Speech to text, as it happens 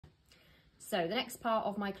So the next part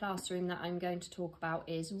of my classroom that I'm going to talk about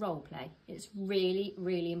is role play. It's really,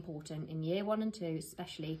 really important in year 1 and 2,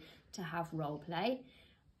 especially, to have role play.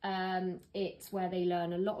 It's where they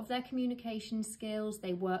learn a lot of their communication skills,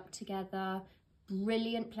 they work together.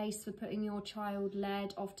 Brilliant place for putting your child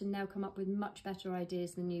led. Often they'll come up with much better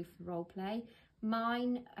ideas than you for role play.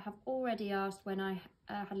 Mine have already asked, when I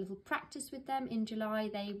had a little practice with them in July,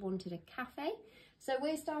 they wanted a cafe. So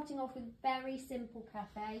we're starting off with a very simple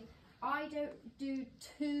cafe. I don't do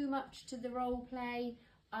too much to the role play.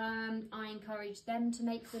 I encourage them to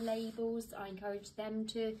make the labels. I encourage them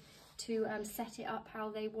to set it up how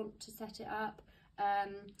they want to set it up.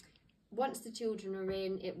 Once the children are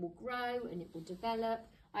in, it will grow and it will develop.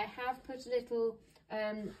 I have put a little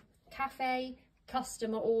cafe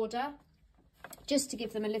customer order just to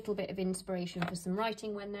give them a little bit of inspiration for some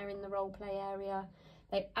writing when they're in the role play area.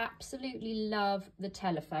 They absolutely love the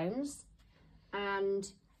telephones,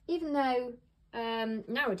 and even though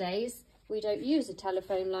nowadays we don't use a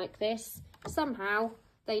telephone like this, somehow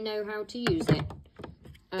they know how to use it.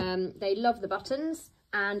 They love the buttons,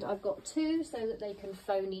 and I've got 2 so that they can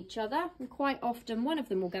phone each other, and quite often one of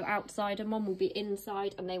them will go outside and one will be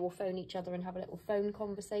inside, and they will phone each other and have a little phone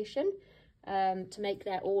conversation to make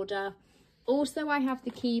their order. Also, I have the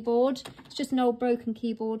keyboard. It's just an old broken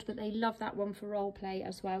keyboard, but they love that one for role play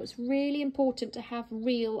as well. It's really important to have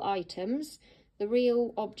real items. The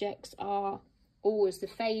real objects are always the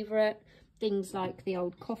favourite, things like the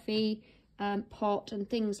old coffee pot and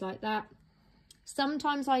things like that.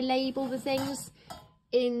 Sometimes I label the things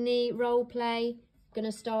in the role play. I'm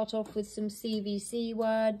going to start off with some CVC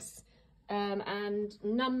words, and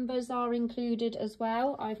numbers are included as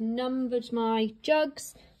well. I've numbered my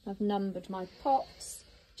jugs, I've numbered my pots,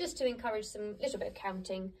 just to encourage some little bit of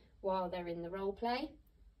counting while they're in the role play.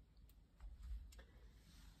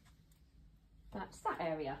 That's that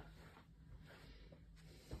area.